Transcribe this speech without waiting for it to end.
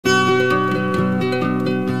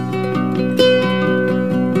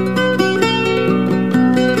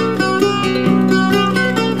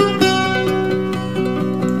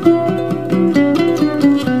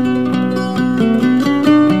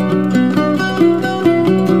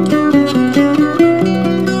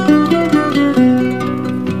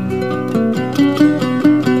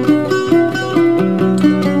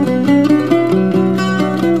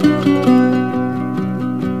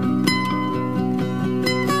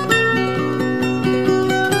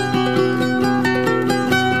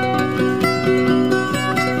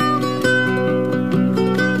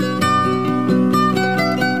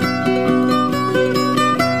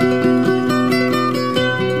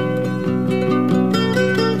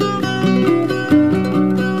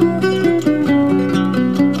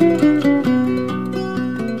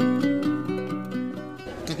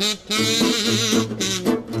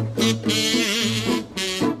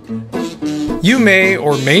may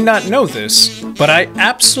or may not know this, but I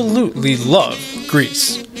absolutely love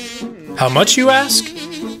Greece. How much, you ask?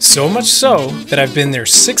 So much so that I've been there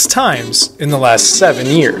 6 times in the last 7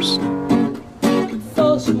 years.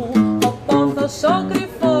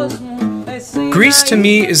 Greece to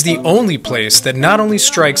me is the only place that not only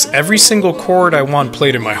strikes every single chord I want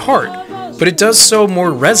played in my heart, but it does so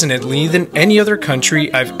more resonantly than any other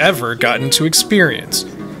country I've ever gotten to experience.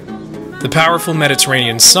 The powerful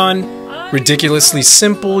Mediterranean sun, ridiculously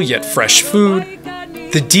simple yet fresh food,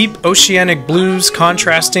 the deep oceanic blues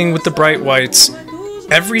contrasting with the bright whites.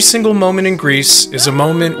 Every single moment in Greece is a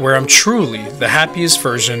moment where I'm truly the happiest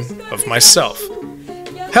version of myself.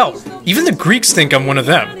 Hell, even the Greeks think I'm one of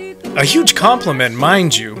them. A huge compliment,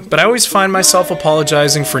 mind you, but I always find myself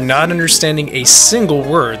apologizing for not understanding a single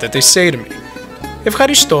word that they say to me.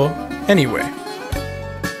 Evcharisto, anyway.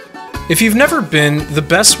 If you've never been, the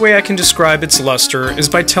best way I can describe its luster is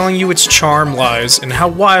by telling you its charm lies in how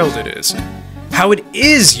wild it is. How it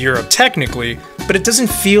is Europe technically, but it doesn't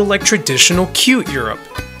feel like traditional cute Europe.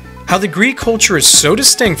 How the Greek culture is so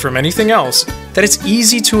distinct from anything else that it's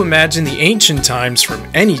easy to imagine the ancient times from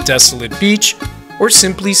any desolate beach or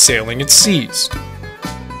simply sailing its seas.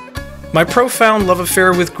 My profound love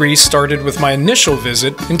affair with Greece started with my initial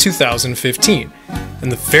visit in 2015,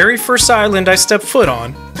 and the very first island I stepped foot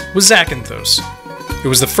on was Zakynthos. It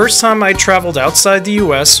was the first time I'd traveled outside the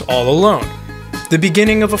US all alone, the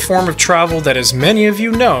beginning of a form of travel that, as many of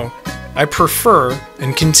you know, I prefer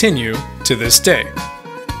and continue to this day.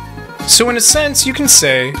 So in a sense, you can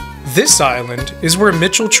say, this island is where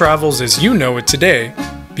Mitchell travels as you know it today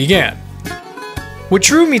began. What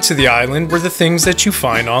drew me to the island were the things that you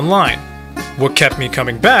find online. What kept me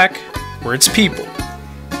coming back were its people.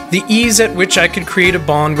 The ease at which I could create a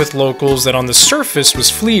bond with locals that on the surface was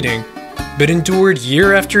fleeting, but endured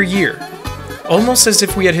year after year. Almost as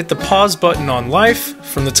if we had hit the pause button on life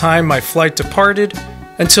from the time my flight departed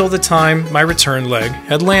until the time my return leg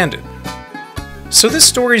had landed. So this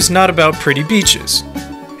story's not about pretty beaches.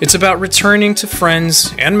 It's about returning to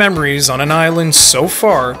friends and memories on an island so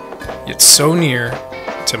far, yet so near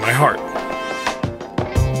to my heart.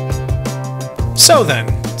 So then,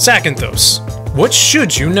 Zakynthos. What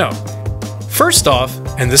should you know? First off,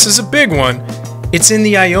 and this is a big one, it's in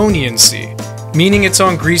the Ionian Sea, meaning it's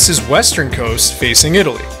on Greece's western coast facing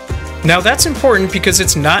Italy. Now that's important because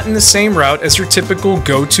it's not in the same route as your typical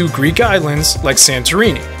go-to Greek islands like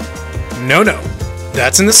Santorini. No,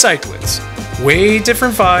 that's in the Cyclades. Way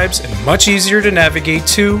different vibes and much easier to navigate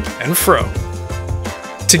to and fro.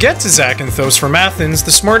 To get to Zakynthos from Athens,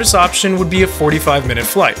 the smartest option would be a 45-minute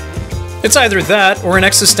flight. It's either that or an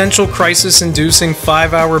existential crisis-inducing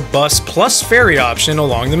 5-hour bus plus ferry option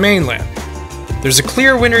along the mainland. There's a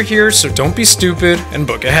clear winner here, so don't be stupid and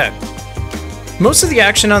book ahead. Most of the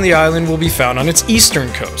action on the island will be found on its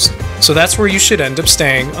eastern coast, so that's where you should end up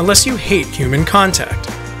staying unless you hate human contact.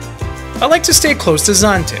 I like to stay close to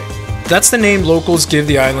Zante. That's the name locals give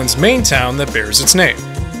the island's main town that bears its name.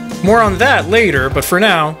 More on that later, but for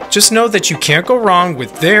now, just know that you can't go wrong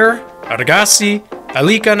with there, Argasi,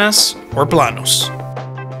 Laganas, or Planos.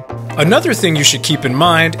 Another thing you should keep in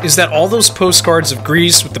mind is that all those postcards of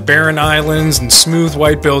Greece with the barren islands and smooth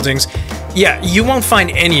white buildings, yeah, you won't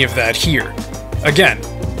find any of that here. Again,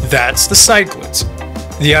 that's the Cyclades.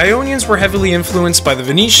 The Ionians were heavily influenced by the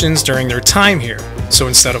Venetians during their time here, so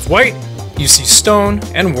instead of white, you see stone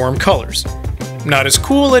and warm colors. Not as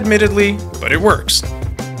cool, admittedly, but it works.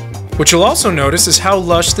 What you'll also notice is how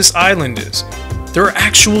lush this island is. There are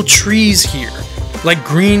actual trees here, like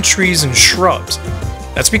green trees and shrubs.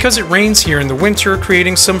 That's because it rains here in the winter,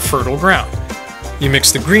 creating some fertile ground. You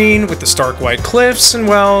mix the green with the stark white cliffs, and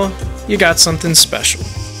well, you got something special.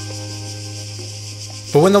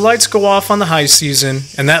 But when the lights go off on the high season,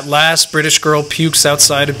 and that last British girl pukes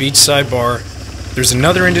outside a beachside bar, there's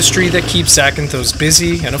another industry that keeps Zakynthos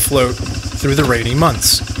busy and afloat through the rainy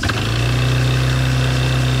months.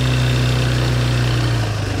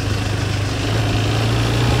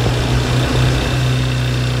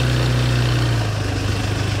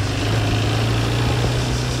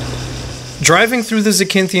 Driving through the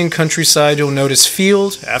Zakynthos countryside, you'll notice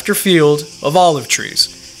field after field of olive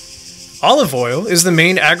trees. Olive oil is the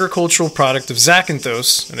main agricultural product of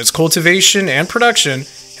Zakynthos, and its cultivation and production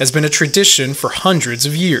has been a tradition for hundreds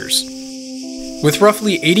of years. With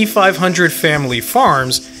roughly 8,500 family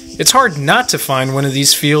farms, it's hard not to find one of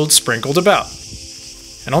these fields sprinkled about.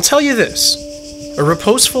 And I'll tell you this, a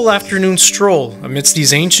reposeful afternoon stroll amidst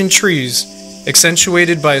these ancient trees,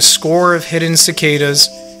 accentuated by a score of hidden cicadas,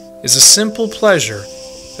 is a simple pleasure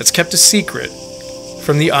that's kept a secret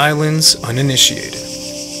from the island's uninitiated.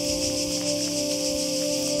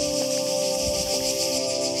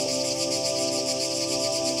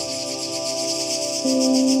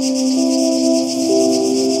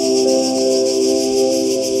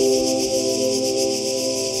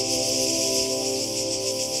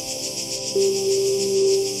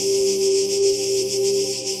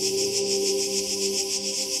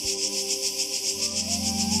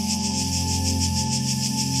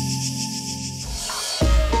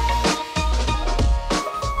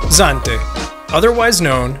 Zante, otherwise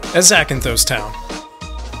known as Zakynthos Town.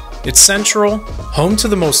 It's central, home to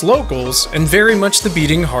the most locals, and very much the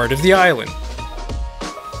beating heart of the island.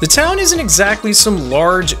 The town isn't exactly some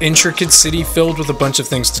large, intricate city filled with a bunch of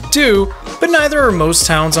things to do, but neither are most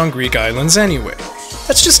towns on Greek islands anyway.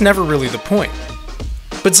 That's just never really the point.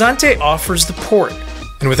 But Zante offers the port,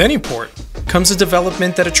 and with any port comes a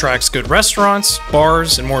development that attracts good restaurants,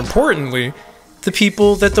 bars, and more importantly, the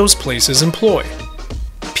people that those places employ.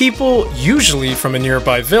 People usually from a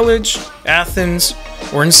nearby village, Athens,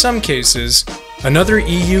 or in some cases, another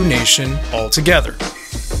EU nation altogether.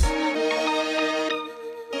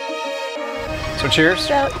 So cheers.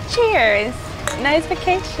 So cheers. Nice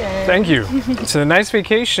vacation. Thank you. It's a nice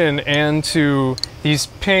vacation, and to these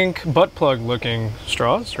pink butt plug looking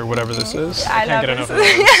straws or whatever this is. I can't get enough of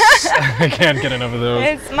those. I can't get enough of those.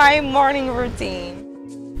 It's my morning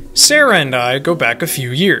routine. Sarah and I go back a few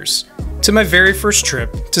years, to my very first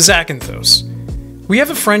trip to Zakynthos. We have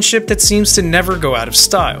a friendship that seems to never go out of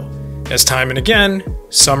style, as time and again,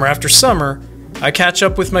 summer after summer, I catch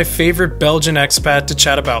up with my favorite Belgian expat to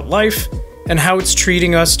chat about life and how it's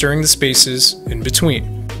treating us during the spaces in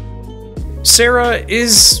between. Sarah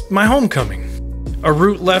is my homecoming, a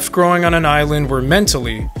root left growing on an island where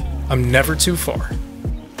mentally, I'm never too far.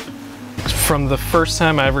 From the first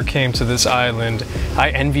time I ever came to this island,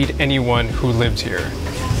 I envied anyone who lived here.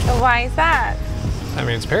 Why is that? I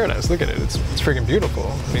mean, it's paradise. Look at it. It's freaking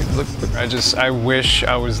beautiful. I mean, look, I wish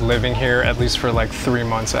I was living here at least for like 3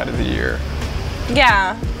 months out of the year.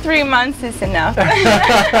 Yeah, 3 months is enough.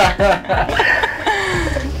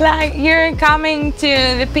 Like, you're coming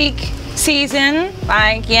to the peak season,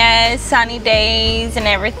 like, yes, sunny days and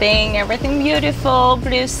everything beautiful,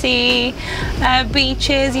 blue sea,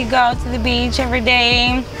 beaches, you go to the beach every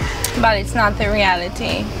day, but it's not the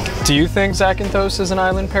reality. Do you think Zakynthos is an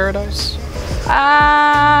island paradise?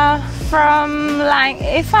 From like,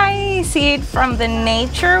 if I see it from the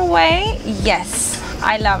nature way, yes,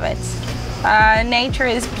 I love it. Nature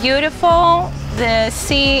is beautiful. The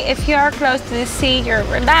sea, if you are close to the sea, you're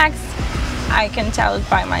relaxed. I can tell it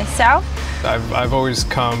by myself. I've always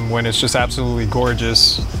come when it's just absolutely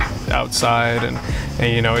gorgeous outside, and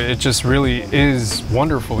you know, it just really is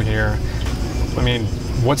wonderful here. I mean,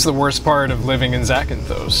 what's the worst part of living in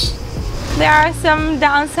Zakynthos? There are some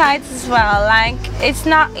downsides as well, like it's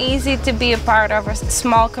not easy to be a part of a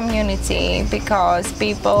small community because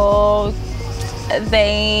people,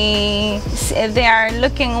 they are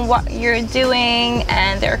looking what you're doing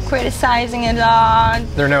and they're criticizing a lot.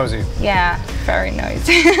 They're nosy. Yeah, very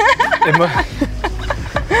nosy.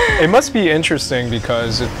 It must be interesting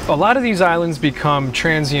because a lot of these islands become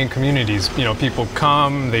transient communities. You know, people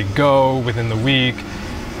come, they go within the week.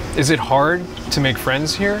 Is it hard to make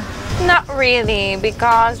friends here? Not really,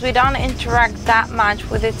 because we don't interact that much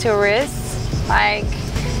with the tourists. Like,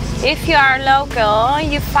 if you are local,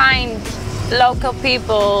 you find local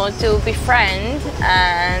people to befriend,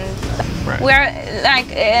 and right. We're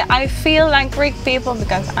like, I feel like Greek people,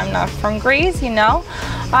 because I'm not from Greece, you know,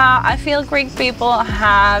 I feel Greek people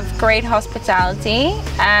have great hospitality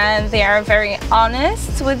and they are very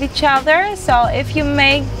honest with each other. So if you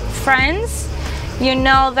make friends, you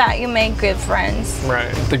know that you make good friends.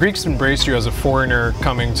 Right. The Greeks embrace you as a foreigner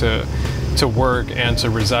coming to work and to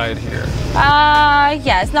reside here.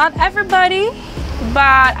 Yes, not everybody,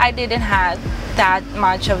 but I didn't have that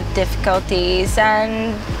much of difficulties,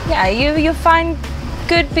 and yeah, you find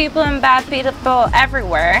good people and bad people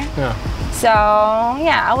everywhere. Yeah. So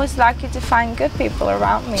yeah, I was lucky to find good people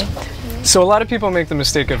around me. So a lot of people make the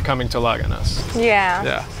mistake of coming to Laganas. Yeah.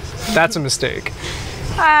 Yeah, that's a mistake.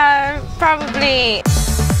 Probably.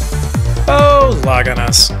 Oh,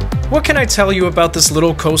 Laganas. What can I tell you about this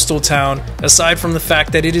little coastal town aside from the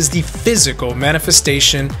fact that it is the physical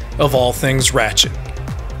manifestation of all things ratchet?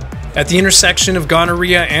 At the intersection of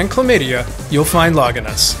gonorrhea and chlamydia, you'll find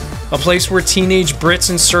Laganas, a place where teenage Brits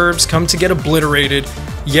and Serbs come to get obliterated,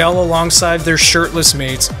 yell alongside their shirtless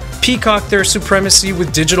mates, peacock their supremacy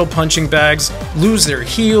with digital punching bags, lose their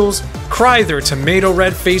heels, cry their tomato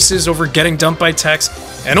red faces over getting dumped by text,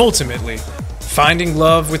 and ultimately, finding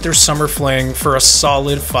love with their summer fling for a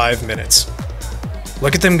solid 5 minutes.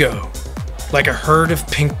 Look at them go, like a herd of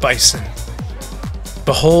pink bison.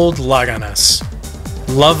 Behold Laganas,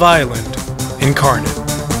 Love Island incarnate.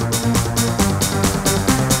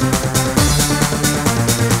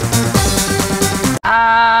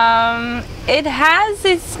 it has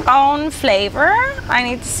its own flavor, I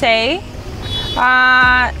need to say.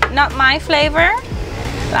 Not my flavor.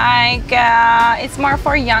 Like, it's more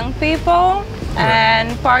for young people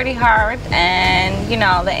and party hard and, you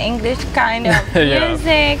know, the English kind of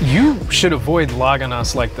music. You should avoid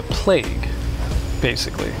Laganas like the plague,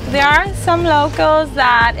 basically. There are some locals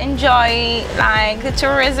that enjoy, like, the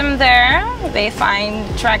tourism there. They find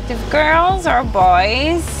attractive girls or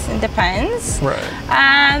boys, it depends. Right.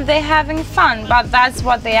 And they're having fun, but that's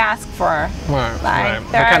what they ask for. Right,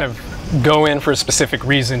 Like, They kind of go in for a specific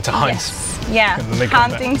reason to hunt. Yes. Yeah, And then they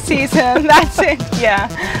come hunting season, that's it. Yeah,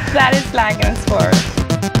 that is Laganas for.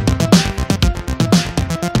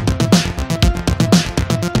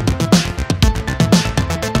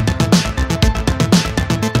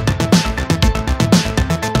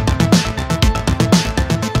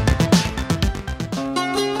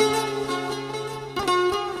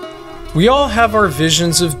 We all have our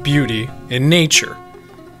visions of beauty in nature,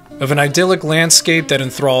 of an idyllic landscape that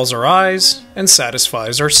enthralls our eyes and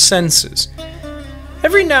satisfies our senses.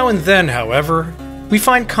 Every now and then, however, we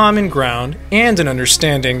find common ground and an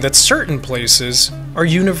understanding that certain places are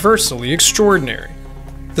universally extraordinary,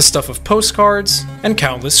 the stuff of postcards and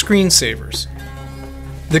countless screensavers.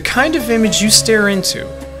 The kind of image you stare into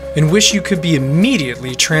and wish you could be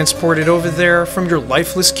immediately transported over there from your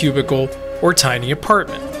lifeless cubicle or tiny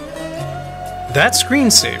apartment. That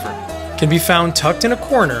screensaver can be found tucked in a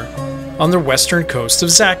corner on the western coast of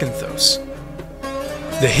Zakynthos.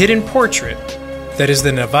 The hidden portrait that is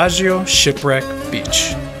the Navagio Shipwreck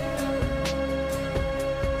Beach.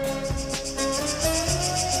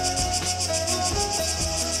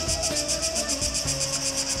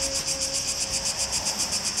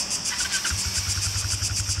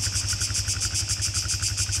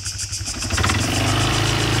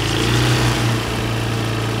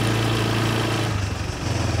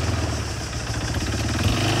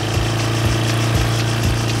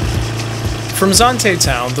 From Zante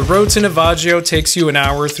town, the road to Navagio takes you an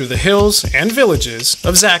hour through the hills and villages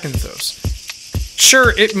of Zakynthos.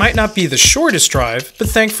 Sure, it might not be the shortest drive, but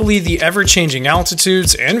thankfully the ever-changing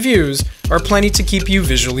altitudes and views are plenty to keep you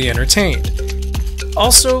visually entertained.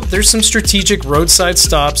 Also, there's some strategic roadside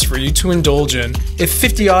stops for you to indulge in if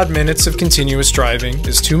 50-odd minutes of continuous driving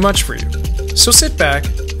is too much for you. So sit back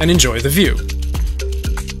and enjoy the view.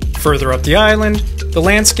 Further up the island, the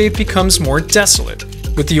landscape becomes more desolate,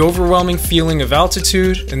 with the overwhelming feeling of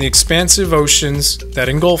altitude and the expansive oceans that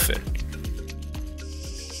engulf it.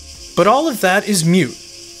 But all of that is mute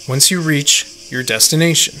once you reach your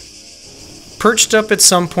destination. Perched up at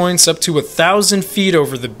some points up to 1,000 feet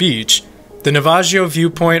over the beach, the Navagio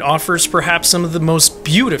viewpoint offers perhaps some of the most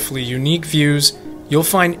beautifully unique views you'll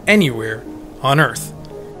find anywhere on Earth.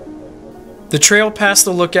 The trail past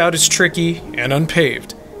the lookout is tricky and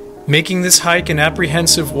unpaved, making this hike an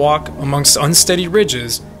apprehensive walk amongst unsteady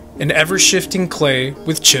ridges and ever-shifting clay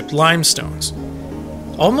with chipped limestones.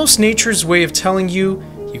 Almost nature's way of telling you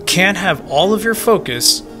you can't have all of your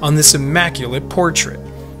focus on this immaculate portrait.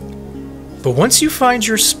 But once you find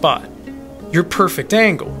your spot, your perfect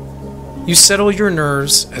angle, you settle your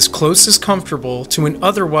nerves as close as comfortable to an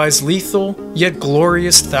otherwise lethal yet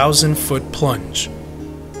glorious 1,000-foot plunge.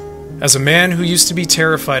 As a man who used to be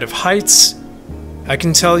terrified of heights, I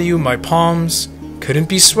can tell you my palms couldn't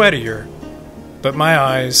be sweatier, but my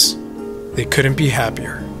eyes, they couldn't be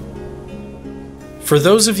happier. For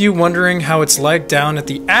those of you wondering how it's like down at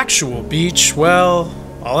the actual beach, well,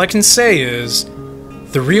 all I can say is,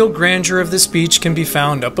 the real grandeur of this beach can be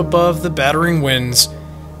found up above the battering winds,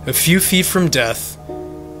 a few feet from death,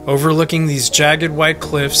 overlooking these jagged white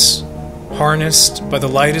cliffs, harnessed by the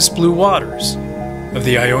lightest blue waters of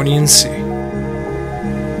the Ionian Sea.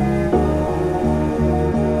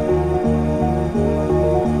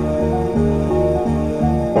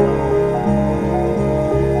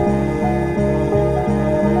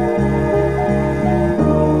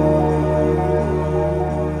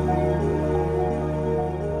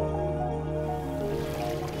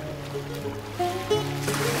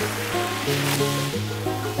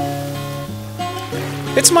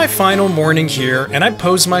 It's my final morning here, and I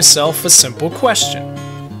pose myself a simple question.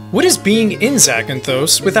 What is being in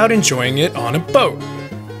Zakynthos without enjoying it on a boat?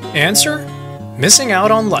 Answer: missing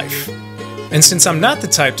out on life. And since I'm not the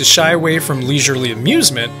type to shy away from leisurely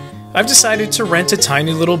amusement, I've decided to rent a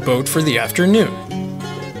tiny little boat for the afternoon.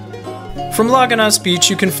 From Laganas Beach,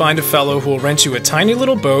 you can find a fellow who will rent you a tiny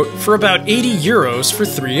little boat for about 80 euros for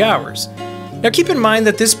 3 hours. Now keep in mind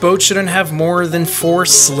that this boat shouldn't have more than 4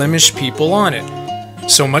 slimish people on it.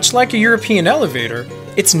 So much like a European elevator,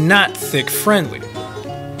 it's not thick friendly.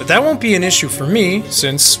 But that won't be an issue for me,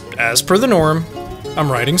 since, as per the norm, I'm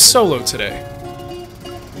riding solo today.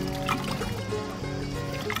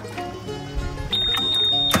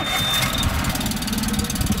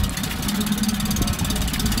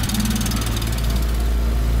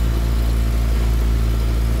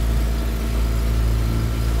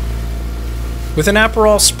 With an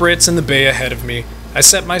Aperol spritz in the bay ahead of me, I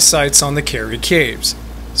set my sights on the Keri caves,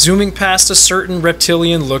 zooming past a certain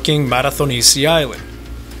reptilian-looking Marathonisi island.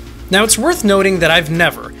 Now it's worth noting that I've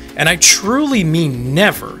never, and I truly mean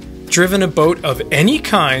never, driven a boat of any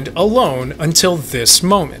kind alone until this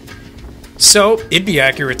moment. So it'd be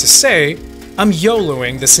accurate to say, I'm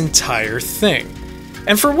YOLOing this entire thing.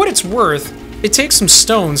 And for what it's worth, it takes some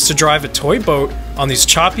stones to drive a toy boat on these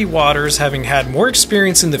choppy waters, having had more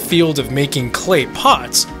experience in the field of making clay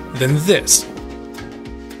pots than this.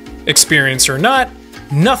 Experience or not,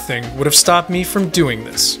 nothing would have stopped me from doing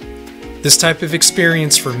this. This type of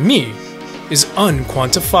experience for me is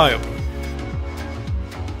unquantifiable.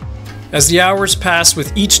 As the hours pass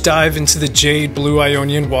with each dive into the jade blue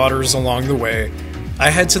Ionian waters along the way,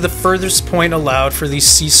 I head to the furthest point allowed for these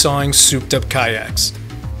seesawing souped up kayaks,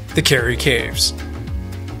 the Keri Caves.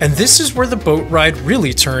 And this is where the boat ride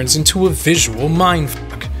really turns into a visual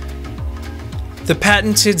mindfuck. The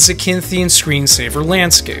patented Zakynthian screensaver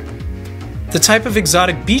landscape. The type of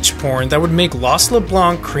exotic beach porn that would make Los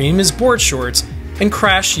LeBlanc cream his board shorts and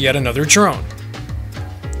crash yet another drone.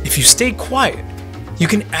 If you stay quiet, you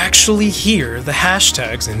can actually hear the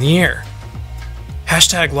hashtags in the air.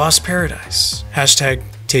 Hashtag Lost Paradise. Hashtag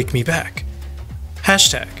Take Me Back.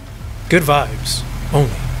 Hashtag Good Vibes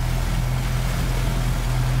Only.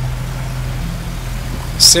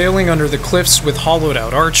 Sailing under the cliffs with hollowed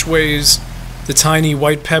out archways, the tiny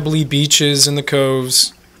white pebbly beaches in the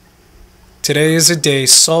coves. Today is a day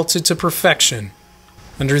salted to perfection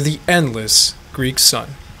under the endless Greek sun.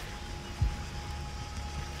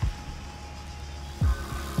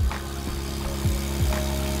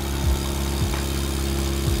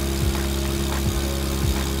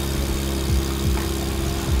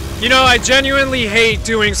 You know, I genuinely hate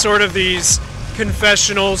doing sort of these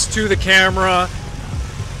confessionals to the camera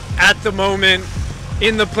at the moment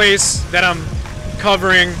in the place that I'm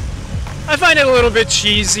covering. I find it a little bit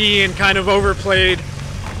cheesy and kind of overplayed,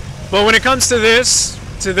 but when it comes to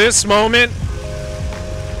this moment,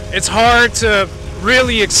 it's hard to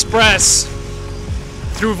really express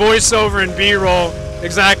through voiceover and B-roll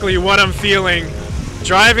exactly what I'm feeling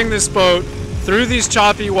driving this boat through these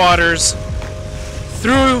choppy waters,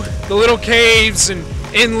 through the little caves and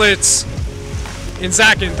inlets in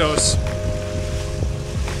Zakynthos.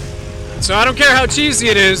 So I don't care how cheesy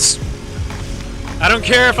it is. I don't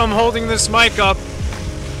care if I'm holding this mic up.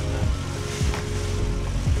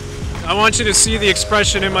 I want you to see the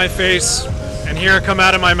expression in my face and hear it come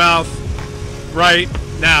out of my mouth right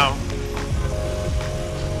now.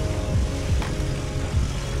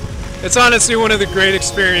 It's honestly one of the great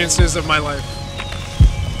experiences of my life.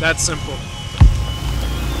 That's simple.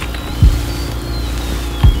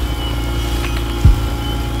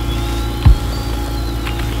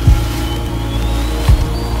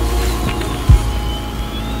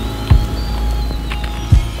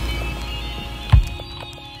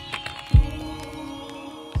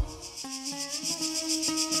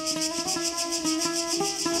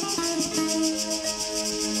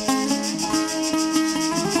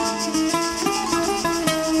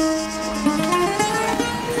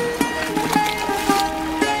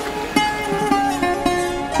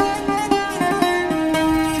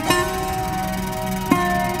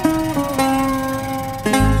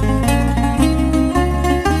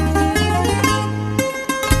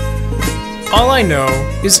 All I know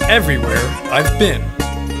is everywhere I've been,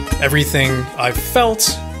 everything I've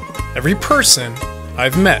felt, every person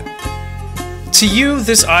I've met. To you,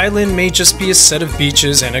 this island may just be a set of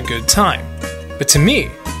beaches and a good time, but to me,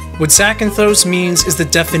 what Zakynthos means is the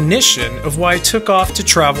definition of why I took off to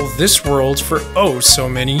travel this world for oh so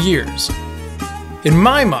many years. In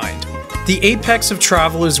my mind, the apex of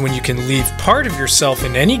travel is when you can leave part of yourself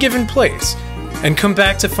in any given place and come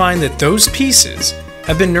back to find that those pieces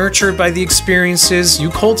have been nurtured by the experiences you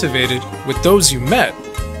cultivated with those you met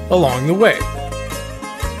along the way.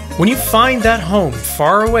 When you find that home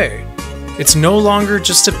far away, it's no longer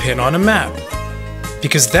just a pin on a map,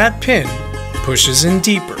 because that pin pushes in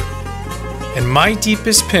deeper, and my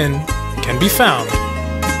deepest pin can be found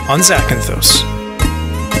on Zakynthos.